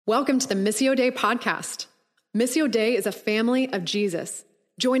Welcome to the Missio Dei podcast. Missio Dei is a family of Jesus,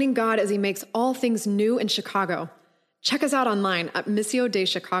 joining God as he makes all things new in Chicago. Check us out online at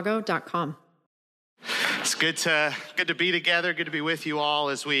missiodeichicago.com. It's good to be together, good to be with you all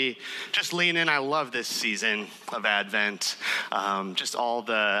as we just lean in. I love this season of Advent. There's all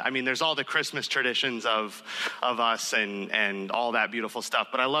the Christmas traditions of us and all that beautiful stuff.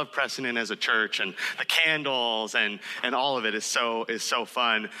 But I love pressing in as a church, and the candles and all of it is so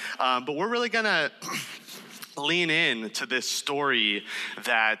fun. But we're really gonna lean in to this story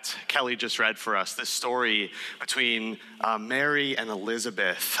that Kelly just read for us, this story between Mary and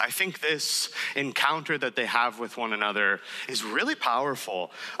Elizabeth. I think this encounter that they have with one another is really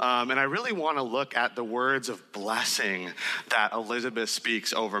powerful. And I really want to look at the words of blessing that Elizabeth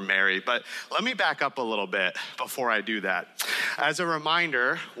speaks over Mary. But let me back up a little bit before I do that. As a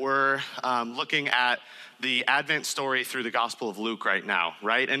reminder, we're looking at the Advent story through the Gospel of Luke right now,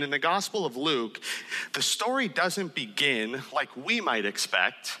 right? And in the Gospel of Luke, the story doesn't begin like we might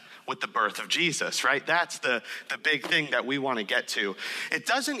expect with the birth of Jesus, right? That's the big thing that we want to get to. It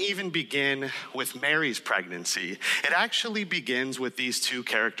doesn't even begin with Mary's pregnancy. It actually begins with these two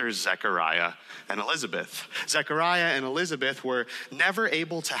characters, Zechariah and Elizabeth. Zechariah and Elizabeth were never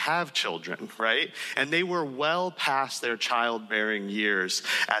able to have children, right? And they were well past their childbearing years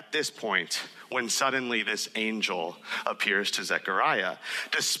at this point, when suddenly this angel appears to Zechariah.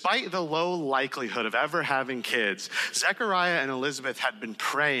 Despite the low likelihood of ever having kids, Zechariah and Elizabeth had been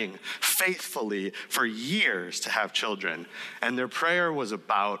praying faithfully for years to have children, and their prayer was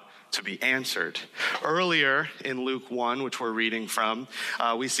about to be answered. Earlier in Luke 1, which we're reading from,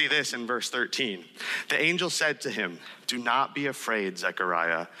 we see this in verse 13. The angel said to him, "Do not be afraid,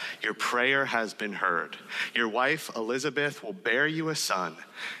 Zechariah. Your prayer has been heard. Your wife Elizabeth will bear you a son,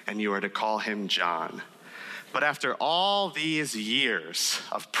 and you are to call him John." But after all these years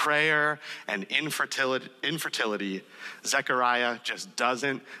of prayer and infertility, Zechariah just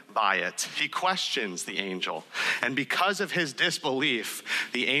doesn't buy it. He questions the angel. And because of his disbelief,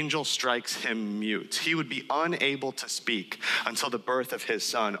 the angel strikes him mute. He would be unable to speak until the birth of his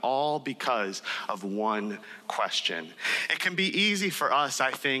son, all because of one question. It can be easy for us,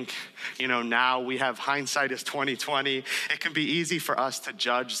 I think, now we have hindsight is 2020. It can be easy for us to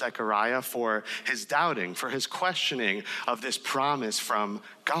judge Zechariah for his doubting, for his questioning of this promise from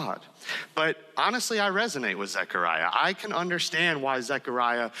God. But honestly, I resonate with Zechariah. I can understand why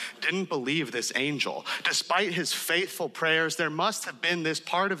Zechariah didn't believe this angel. Despite his faithful prayers, there must have been this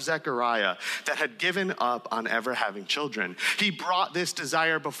part of Zechariah that had given up on ever having children. He brought this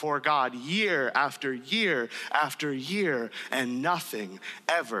desire before God year after year after year, and nothing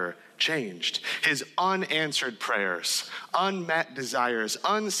ever changed. His unanswered prayers, unmet desires,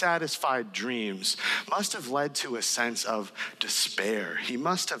 unsatisfied dreams must have led to a sense of despair. He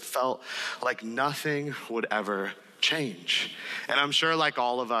must have felt like nothing would ever change. And I'm sure, like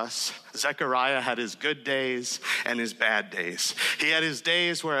all of us, Zechariah had his good days and his bad days. He had his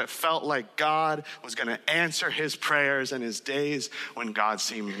days where it felt like God was going to answer his prayers, and his days when God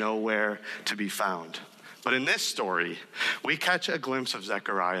seemed nowhere to be found. But in this story, we catch a glimpse of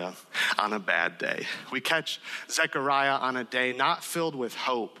Zechariah on a bad day. We catch Zechariah on a day not filled with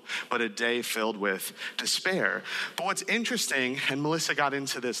hope, but a day filled with despair. But what's interesting, and Melissa got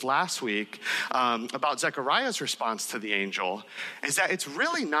into this last week, about Zechariah's response to the angel, is that it's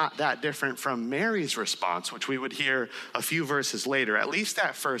really not that different from Mary's response, which we would hear a few verses later, at least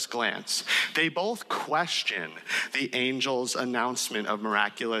at first glance. They both question the angel's announcement of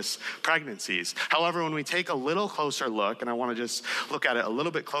miraculous pregnancies. However, when we take a little closer look, and I want to just look at it a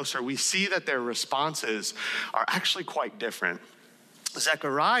little bit closer, we see that their responses are actually quite different.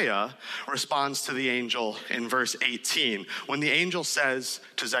 Zechariah responds to the angel in verse 18, when the angel says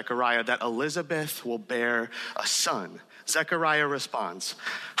to Zechariah that Elizabeth will bear a son. Zechariah responds,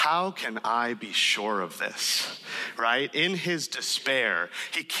 "How can I be sure of this?" Right? In his despair,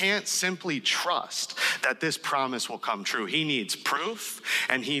 he can't simply trust that this promise will come true. He needs proof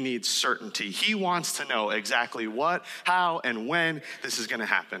and he needs certainty. He wants to know exactly what, how, and when this is going to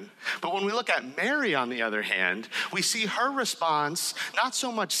happen. But when we look at Mary, on the other hand, we see her response not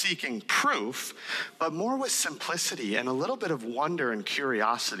so much seeking proof, but more with simplicity and a little bit of wonder and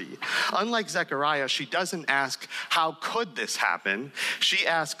curiosity. Unlike Zechariah, she doesn't ask, "How could this happen?" She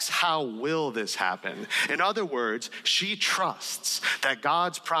asks, "How will this happen?" In other words, she trusts that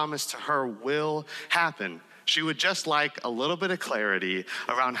God's promise to her will happen. She would just like a little bit of clarity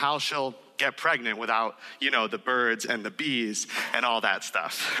around how she'll get pregnant without, the birds and the bees and all that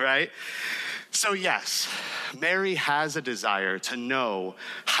stuff, right? So yes, Mary has a desire to know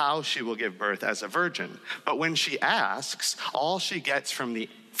how she will give birth as a virgin. But when she asks, all she gets from the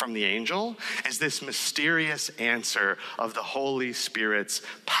from the angel is this mysterious answer of the Holy Spirit's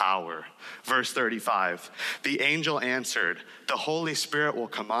power. Verse 35, the angel answered, the Holy Spirit will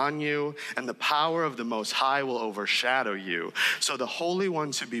come on you, and the power of the Most High will overshadow you. So the Holy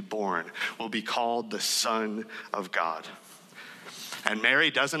One to be born will be called the Son of God. And Mary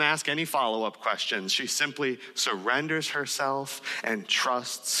doesn't ask any follow-up questions. She simply surrenders herself and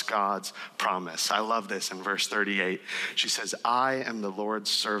trusts God's promise. I love this in verse 38. She says, I am the Lord's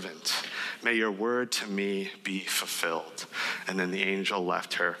servant. May your word to me be fulfilled. And then the angel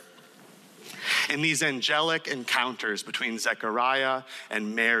left her. In these angelic encounters between Zechariah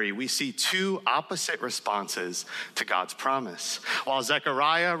and Mary, we see two opposite responses to God's promise. While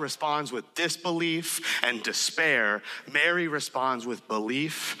Zechariah responds with disbelief and despair, Mary responds with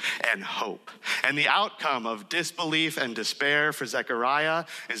belief and hope. And the outcome of disbelief and despair for Zechariah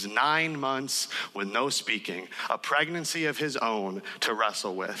is 9 months with no speaking, a pregnancy of his own to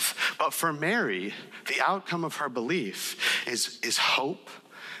wrestle with. But for Mary, the outcome of her belief is hope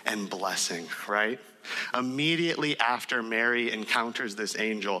and blessing, right? Immediately after Mary encounters this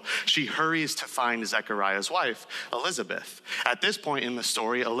angel, she hurries to find Zechariah's wife, Elizabeth. At this point in the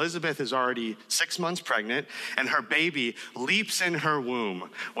story, Elizabeth is already 6 months pregnant, and her baby leaps in her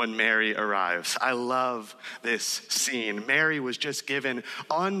womb when Mary arrives. I love this scene. Mary was just given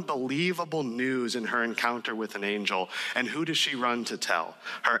unbelievable news in her encounter with an angel, and who does she run to tell?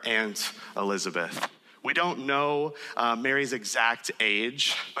 Her aunt, Elizabeth. We don't know Mary's exact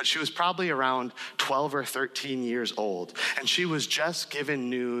age, but she was probably around 12 or 13 years old. And she was just given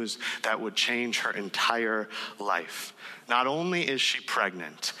news that would change her entire life. Not only is she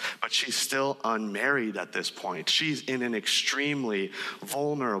pregnant, but she's still unmarried at this point. She's in an extremely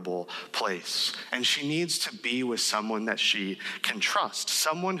vulnerable place. And she needs to be with someone that she can trust,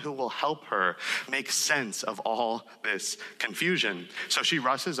 someone who will help her make sense of all this confusion. So she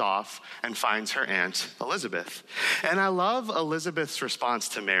rushes off and finds her aunt, Elizabeth. And I love Elizabeth's response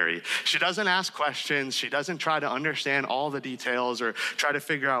to Mary. She doesn't ask questions. She doesn't try to understand all the details or try to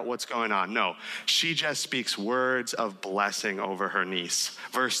figure out what's going on. No, she just speaks words of blessing over her niece.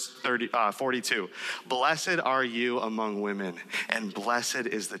 Verse 42, blessed are you among women, and blessed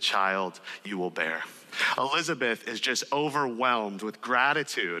is the child you will bear. Elizabeth is just overwhelmed with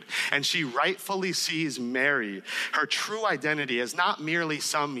gratitude, and she rightfully sees Mary, her true identity, as not merely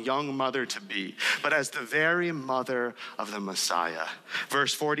some young mother-to-be, but as the very mother of the Messiah.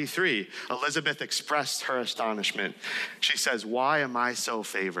 Verse 43, Elizabeth expressed her astonishment. She says, why am I so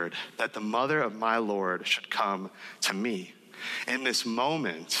favored that the mother of my Lord should come to me? In this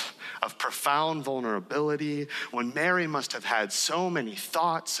moment of profound vulnerability, when Mary must have had so many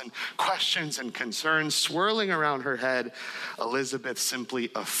thoughts and questions and concerns swirling around her head, Elizabeth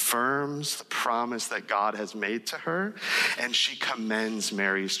simply affirms the promise that God has made to her, and she commends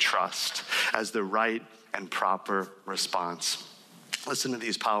Mary's trust as the right and proper response. Listen to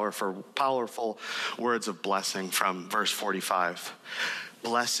these powerful words of blessing from verse 45.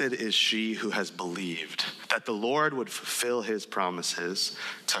 Blessed is she who has believed that the Lord would fulfill his promises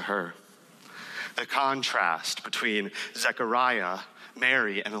to her. The contrast between Zechariah,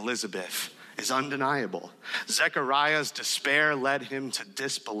 Mary, and Elizabeth is undeniable. Zechariah's despair led him to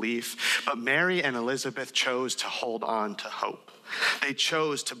disbelief, but Mary and Elizabeth chose to hold on to hope. They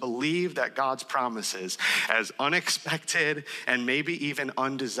chose to believe that God's promises, as unexpected and maybe even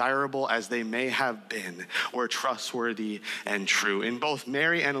undesirable as they may have been, were trustworthy and true. In both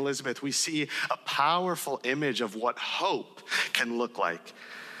Mary and Elizabeth, we see a powerful image of what hope can look like.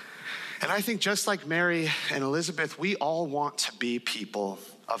 And I think just like Mary and Elizabeth, we all want to be people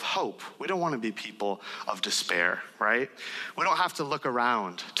of hope. We don't want to be people of despair, right? We don't have to look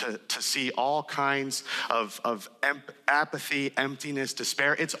around to see all kinds of apathy, emptiness,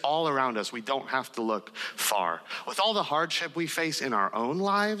 despair. It's all around us. We don't have to look far. With all the hardship we face in our own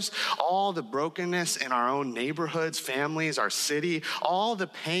lives, all the brokenness in our own neighborhoods, families, our city, all the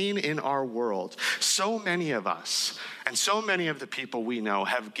pain in our world, so many of us and so many of the people we know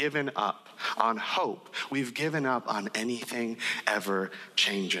have given up on hope. We've given up on anything ever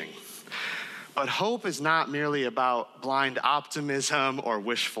changing. But hope is not merely about blind optimism or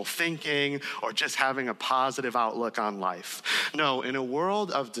wishful thinking or just having a positive outlook on life. No, in a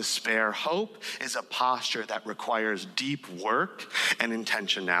world of despair, hope is a posture that requires deep work and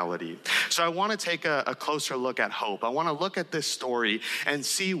intentionality. So I want to take a closer look at hope. I want to look at this story and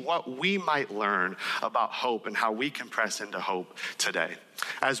see what we might learn about hope and how we can press into hope today.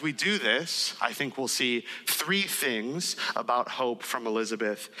 As we do this, I think we'll see 3 things about hope from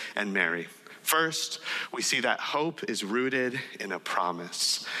Elizabeth and Mary. First, we see that hope is rooted in a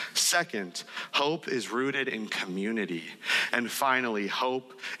promise. Second, hope is rooted in community. And finally,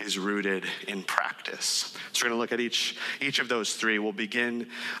 hope is rooted in practice. So we're going to look at each of those three. We'll begin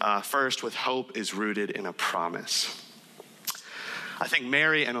first with hope is rooted in a promise. I think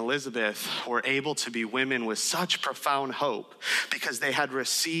Mary and Elizabeth were able to be women with such profound hope because they had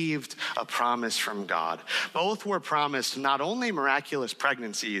received a promise from God. Both were promised not only miraculous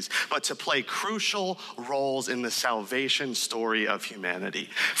pregnancies, but to play crucial roles in the salvation story of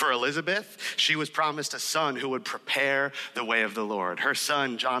humanity. For Elizabeth, she was promised a son who would prepare the way of the Lord. Her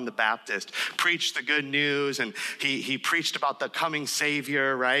son, John the Baptist, preached the good news, and he preached about the coming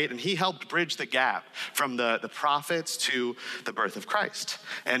Savior, right? And he helped bridge the gap from the prophets to the birth of Christ.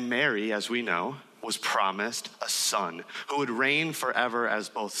 And Mary, as we know, was promised a son who would reign forever as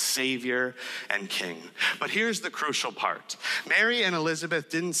both Savior and King. But here's the crucial part. Mary and Elizabeth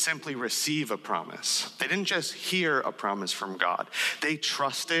didn't simply receive a promise. They didn't just hear a promise from God. They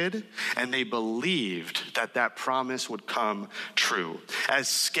trusted and they believed that that promise would come true. As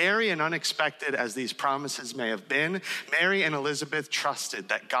scary and unexpected as these promises may have been, Mary and Elizabeth trusted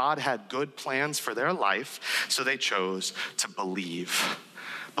that God had good plans for their life, so they chose to believe.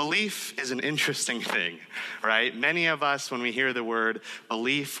 Belief is an interesting thing, right? Many of us, when we hear the word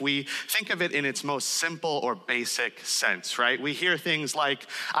belief, we think of it in its most simple or basic sense, right? We hear things like,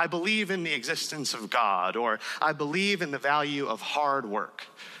 I believe in the existence of God, or I believe in the value of hard work.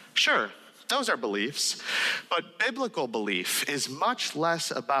 Sure, those are beliefs, but biblical belief is much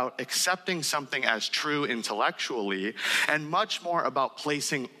less about accepting something as true intellectually and much more about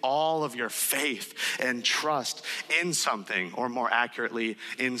placing all of your faith and trust in something, or more accurately,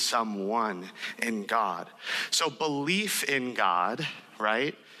 in someone, in God. So belief in God,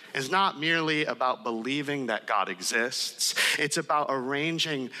 right, is not merely about believing that God exists. It's about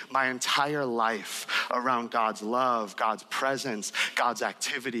arranging my entire life around God's love, God's presence, God's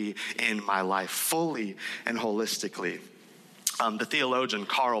activity in my life fully and holistically. The theologian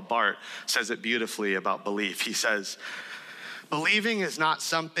Karl Barth says it beautifully about belief. He says, believing is not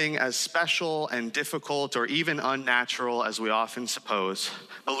something as special and difficult or even unnatural as we often suppose.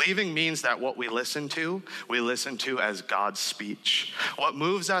 Believing means that what we listen to as God's speech. What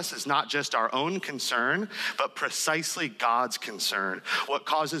moves us is not just our own concern, but precisely God's concern. What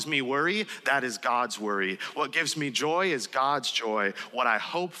causes me worry, that is God's worry. What gives me joy is God's joy. What I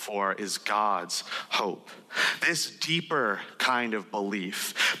hope for is God's hope. This deeper kind of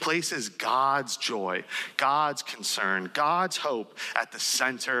belief places God's joy, God's concern, God's hope at the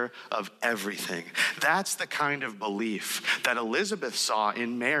center of everything. That's the kind of belief that Elizabeth saw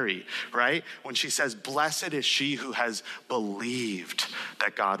in Mary, right? When she says, blessed is she who has believed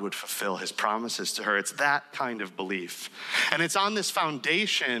that God would fulfill his promises to her. It's that kind of belief. And it's on this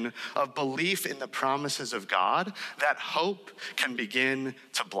foundation of belief in the promises of God that hope can begin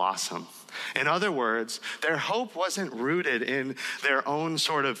to blossom. In other words, their hope wasn't rooted in their own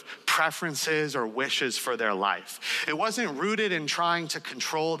sort of preferences or wishes for their life. It wasn't rooted in trying to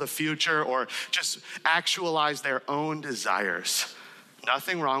control the future or just actualize their own desires.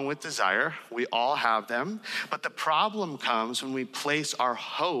 Nothing wrong with desire. We all have them. But the problem comes when we place our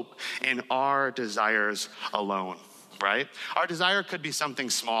hope in our desires alone. Right? Our desire could be something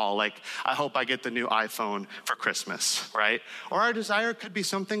small, like, I hope I get the new iPhone for Christmas, right? Or our desire could be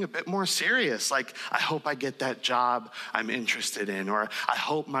something a bit more serious, like, I hope I get that job I'm interested in, or I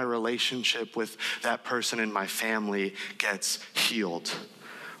hope my relationship with that person in my family gets healed.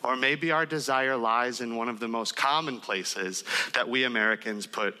 Or maybe our desire lies in one of the most common places that we Americans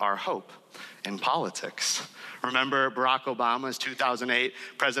put our hope, in politics. Remember Barack Obama's 2008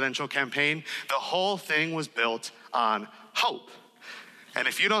 presidential campaign? The whole thing was built on hope. And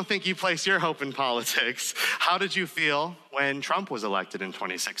if you don't think you place your hope in politics, how did you feel when Trump was elected in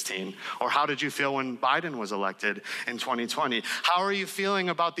 2016? Or how did you feel when Biden was elected in 2020? How are you feeling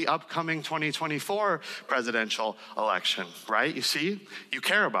about the upcoming 2024 presidential election, right? You see, you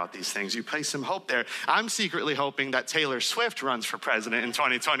care about these things. You place some hope there. I'm secretly hoping that Taylor Swift runs for president in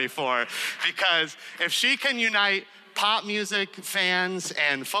 2024, because if she can unite pop music fans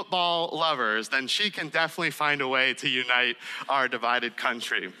and football lovers, then she can definitely find a way to unite our divided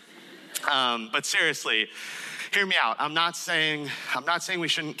country. But seriously, hear me out. I'm not saying we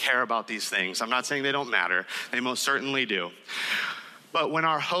shouldn't care about these things. I'm not saying they don't matter. They most certainly do. But when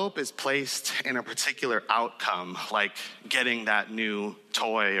our hope is placed in a particular outcome, like getting that new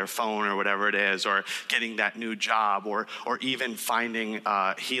toy or phone or whatever it is, or getting that new job, or even finding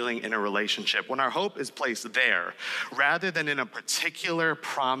healing in a relationship, when our hope is placed there, rather than in a particular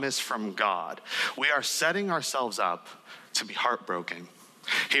promise from God, we are setting ourselves up to be heartbroken.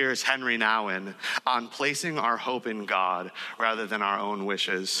 Here's Henry Nouwen on placing our hope in God rather than our own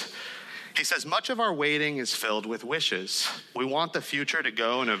wishes. He says, much of our waiting is filled with wishes. We want the future to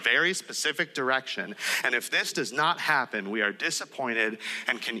go in a very specific direction. And if this does not happen, we are disappointed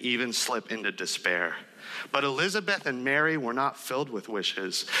and can even slip into despair. But Elizabeth and Mary were not filled with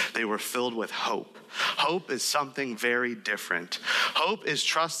wishes. They were filled with hope. Hope is something very different. Hope is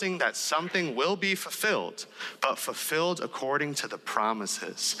trusting that something will be fulfilled, but fulfilled according to the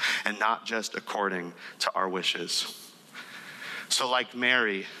promises and not just according to our wishes. So like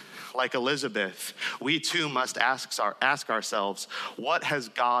Mary, like Elizabeth, we too must ask ourselves, what has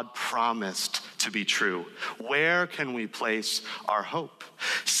God promised to be true? Where can we place our hope?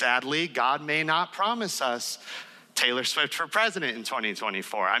 Sadly, God may not promise us Taylor Swift for president in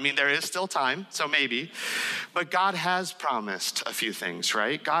 2024. I mean, there is still time, so maybe. But God has promised a few things,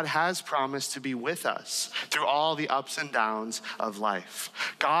 right? God has promised to be with us through all the ups and downs of life.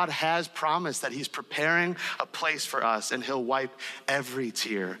 God has promised that he's preparing a place for us and he'll wipe every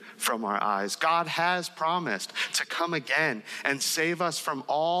tear from our eyes. God has promised to come again and save us from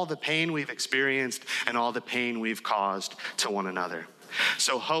all the pain we've experienced and all the pain we've caused to one another.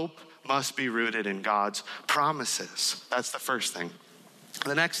 So hope must be rooted in God's promises. That's the first thing.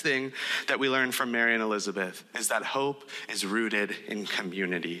 The next thing that we learn from Mary and Elizabeth is that hope is rooted in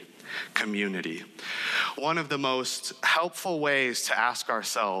community. Community. One of the most helpful ways to ask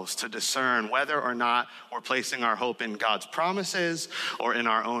ourselves to discern whether or not we're placing our hope in God's promises or in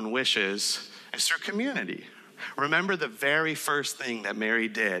our own wishes is through community. Remember the very first thing that Mary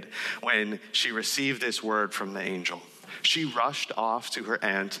did when she received this word from the angel. She rushed off to her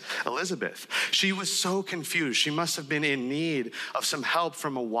aunt Elizabeth. She was so confused. She must have been in need of some help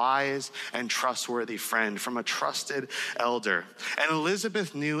from a wise and trustworthy friend, from a trusted elder. And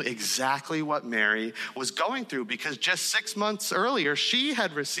Elizabeth knew exactly what Mary was going through because just 6 months earlier, she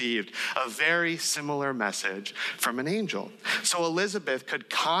had received a very similar message from an angel. So Elizabeth could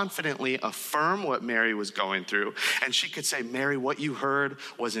confidently affirm what Mary was going through. And she could say, Mary, what you heard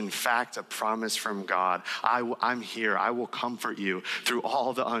was in fact a promise from God. I'm here. I will comfort you through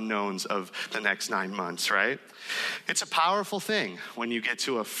all the unknowns of the next 9 months, right? It's a powerful thing when you get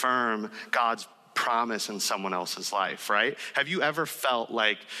to affirm God's promise in someone else's life, right? Have you ever felt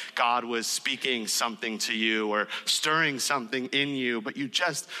like God was speaking something to you or stirring something in you, but you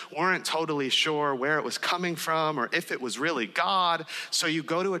just weren't totally sure where it was coming from or if it was really God? So you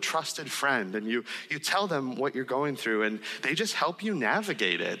go to a trusted friend and you tell them what you're going through and they just help you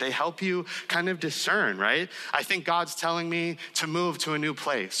navigate it. They help you kind of discern, right? I think God's telling me to move to a new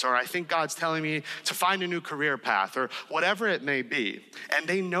place, or I think God's telling me to find a new career path, or whatever it may be. And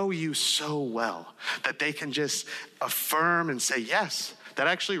they know you so well that they can just affirm and say, yes, that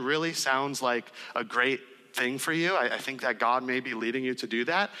actually really sounds like a great thing for you. I think that God may be leading you to do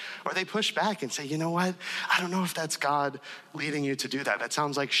that. Or they push back and say, you know what? I don't know if that's God leading you to do that. That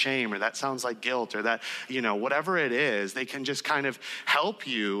sounds like shame, or that sounds like guilt, or that, whatever it is, they can just kind of help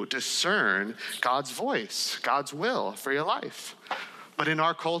you discern God's voice, God's will for your life. But in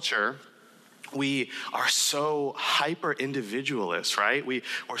our culture, we are so hyper individualist, right? We're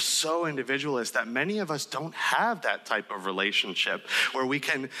so individualist that many of us don't have that type of relationship where we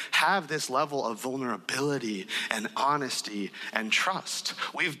can have this level of vulnerability and honesty and trust.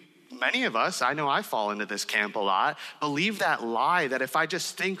 Many of us, I know I fall into this camp a lot, believe that lie that if I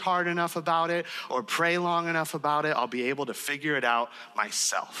just think hard enough about it or pray long enough about it, I'll be able to figure it out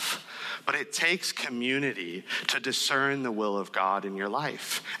myself. But it takes community to discern the will of God in your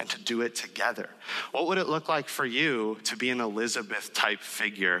life and to do it together. What would it look like for you to be an Elizabeth type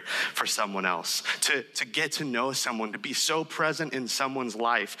figure for someone else? To get to know someone, to be so present in someone's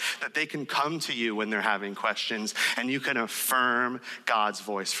life that they can come to you when they're having questions and you can affirm God's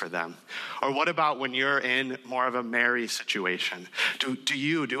voice for them. Or what about when you're in more of a Mary situation?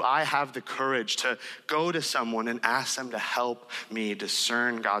 Do I have the courage to go to someone and ask them to help me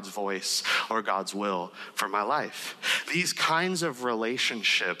discern God's voice or God's will for my life? These kinds of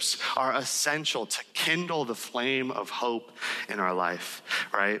relationships are essential to kindle the flame of hope in our life,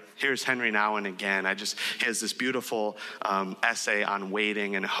 right? Here's Henry Nouwen again. He has this beautiful essay on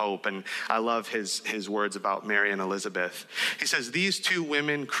waiting and hope, and I love his words about Mary and Elizabeth. He says, these two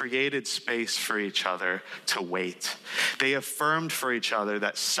women created space for each other to wait. They affirmed for each other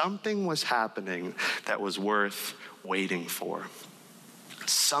that something was happening that was worth waiting for.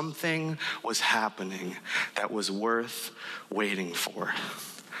 Something was happening that was worth waiting for.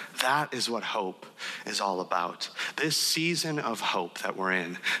 That is what hope is all about. This season of hope that we're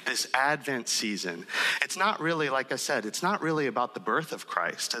in, this Advent season, it's not really, like I said, it's not really about the birth of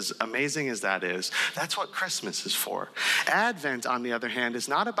Christ, as amazing as that is. That's what Christmas is for. Advent, on the other hand, is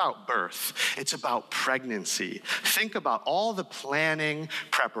not about birth. It's about pregnancy. Think about all the planning,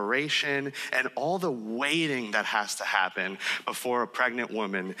 preparation, and all the waiting that has to happen before a pregnant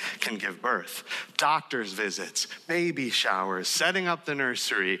woman can give birth. Doctor's visits, baby showers, setting up the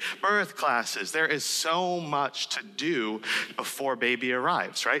nursery, birth classes. There is so much to do before baby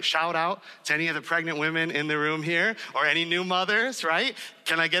arrives, right? Shout out to any of the pregnant women in the room here or any new mothers, right?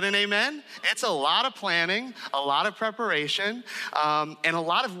 Can I get an amen? It's a lot of planning, a lot of preparation, and a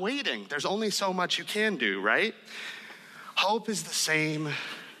lot of waiting. There's only so much you can do, right? Hope is the same,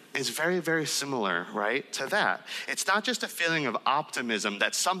 is very, very similar, right, to that. It's not just a feeling of optimism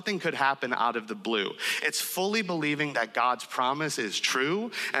that something could happen out of the blue. It's fully believing that God's promise is true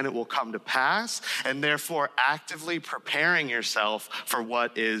and it will come to pass, and therefore actively preparing yourself for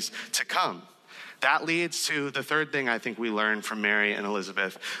what is to come. That leads to the third thing I think we learn from Mary and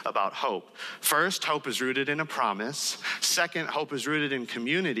Elizabeth about hope. First, hope is rooted in a promise. Second, hope is rooted in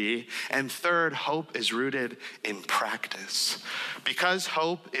community. And third, hope is rooted in practice. Because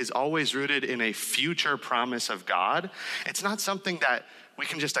hope is always rooted in a future promise of God, it's not something that we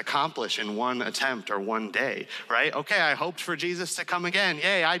can just accomplish in one attempt or one day, right? Okay, I hoped for Jesus to come again.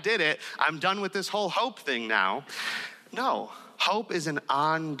 Yay, I did it. I'm done with this whole hope thing now. No. Hope is an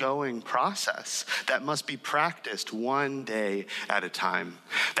ongoing process that must be practiced one day at a time.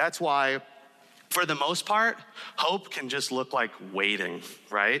 That's why, for the most part, hope can just look like waiting,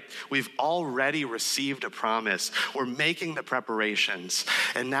 right? We've already received a promise. We're making the preparations,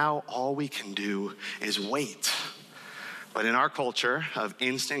 and now all we can do is wait. But in our culture of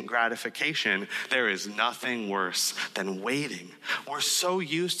instant gratification, there is nothing worse than waiting. We're so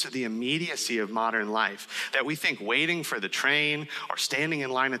used to the immediacy of modern life that we think waiting for the train or standing in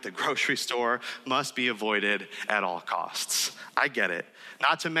line at the grocery store must be avoided at all costs. I get it.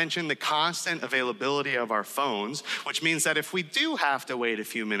 Not to mention the constant availability of our phones, which means that if we do have to wait a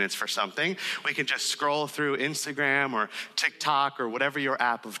few minutes for something, we can just scroll through Instagram or TikTok or whatever your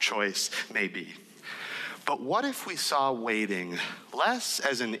app of choice may be. But what if we saw waiting less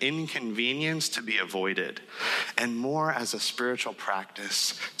as an inconvenience to be avoided and more as a spiritual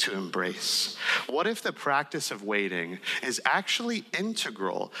practice to embrace? What if the practice of waiting is actually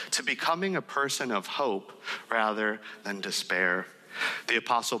integral to becoming a person of hope rather than despair? The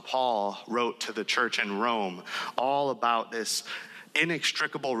Apostle Paul wrote to the church in Rome all about this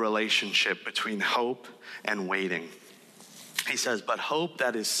inextricable relationship between hope and waiting. He says, but hope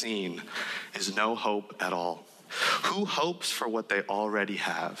that is seen is no hope at all. Who hopes for what they already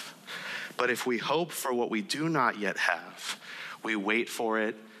have? But if we hope for what we do not yet have, we wait for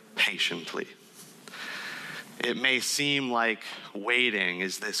it patiently. It may seem like waiting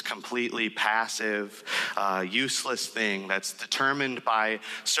is this completely passive, useless thing that's determined by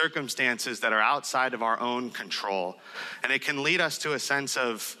circumstances that are outside of our own control. And it can lead us to a sense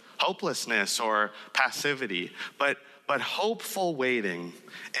of hopelessness or passivity. But hopeful waiting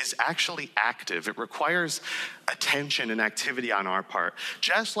is actually active. It requires attention and activity on our part.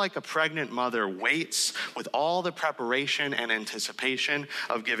 Just like a pregnant mother waits with all the preparation and anticipation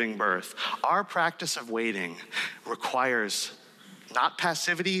of giving birth, our practice of waiting requires not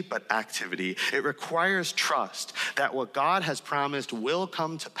passivity, but activity. It requires trust that what God has promised will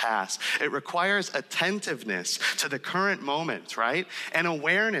come to pass. It requires attentiveness to the current moment, right? And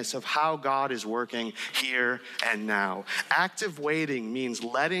awareness of how God is working here and now. Active waiting means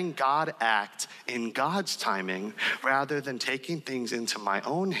letting God act in God's timing rather than taking things into my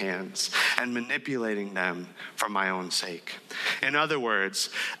own hands and manipulating them for my own sake. In other words,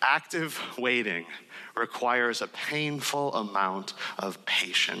 active waiting requires a painful amount of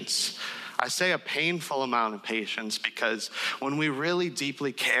patience. I say a painful amount of patience because when we really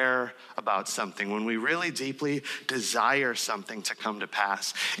deeply care about something, when we really deeply desire something to come to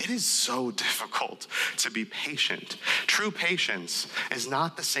pass, it is so difficult to be patient. True patience is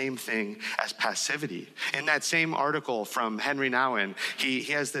not the same thing as passivity. In that same article from Henry Nouwen, he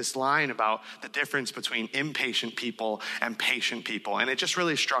has this line about the difference between impatient people and patient people, and it just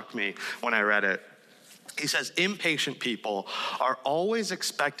really struck me when I read it. He says, impatient people are always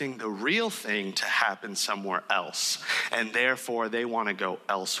expecting the real thing to happen somewhere else, and therefore they want to go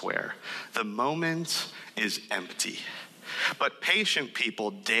elsewhere. The moment is empty. But patient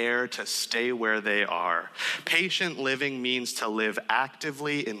people dare to stay where they are. Patient living means to live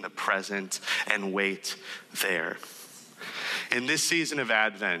actively in the present and wait there. In this season of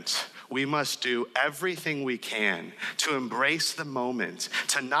Advent, we must do everything we can to embrace the moment,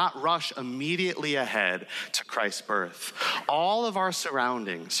 to not rush immediately ahead to Christ's birth. All of our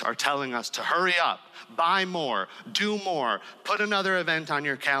surroundings are telling us to hurry up, buy more, do more, put another event on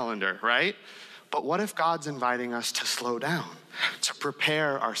your calendar, right? But what if God's inviting us to slow down, to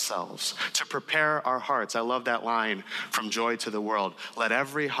prepare ourselves, to prepare our hearts? I love that line from Joy to the World. Let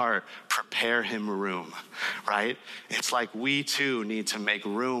every heart prepare him room, right? It's like we too need to make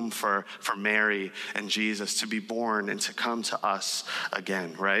room for Mary and Jesus to be born and to come to us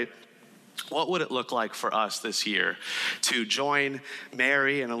again, right? What would it look like for us this year to join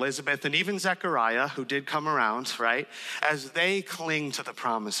Mary and Elizabeth and even Zechariah, who did come around, right? As they cling to the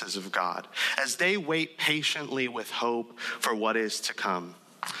promises of God, as they wait patiently with hope for what is to come.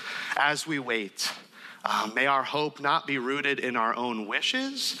 As we wait, may our hope not be rooted in our own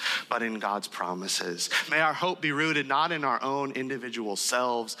wishes, but in God's promises. May our hope be rooted not in our own individual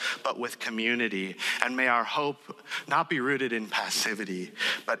selves, but with community. And may our hope not be rooted in passivity,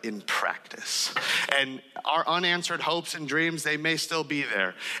 but in practice. And our unanswered hopes and dreams, they may still be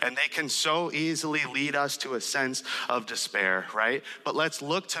there. And they can so easily lead us to a sense of despair, right? But let's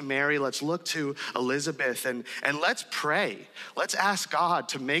look to Mary, let's look to Elizabeth, and let's pray. Let's ask God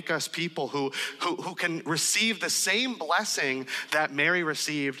to make us people who can receive the same blessing that Mary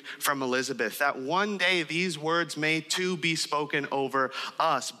received from Elizabeth, that one day these words may too be spoken over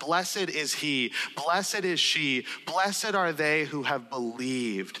us. Blessed is he, blessed is she, blessed are they who have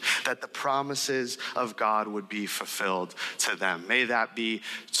believed that the promises of God would be fulfilled to them. May that be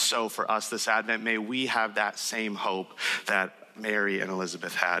so for us this Advent. May we have that same hope that Mary and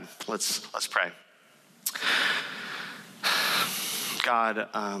Elizabeth had. Let's pray. God,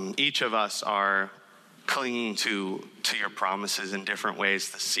 each of us are clinging to your promises in different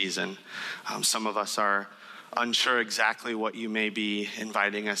ways this season. Some of us are unsure exactly what you may be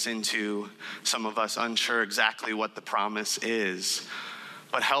inviting us into. Some of us unsure exactly what the promise is.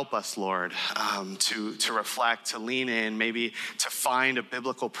 But help us, Lord, to reflect, to lean in, maybe to find a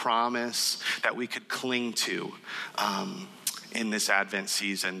biblical promise that we could cling to in this Advent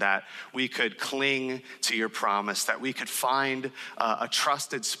season, that we could cling to your promise, that we could find a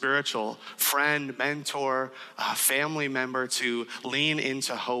trusted spiritual friend, mentor, family member to lean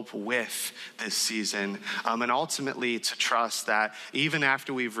into hope with this season, and ultimately to trust that even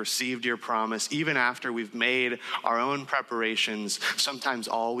after we've received your promise, even after we've made our own preparations, sometimes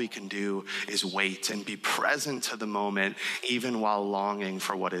all we can do is wait and be present to the moment, even while longing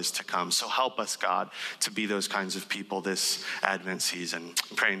for what is to come. So help us, God, to be those kinds of people this Advent season.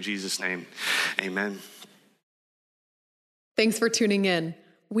 I pray in Jesus' name, amen. Thanks for tuning in.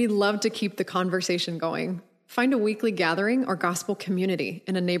 We love to keep the conversation going. Find a weekly gathering or gospel community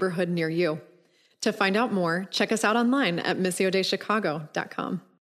in a neighborhood near you. To find out more, check us out online at missiodaychicago.com.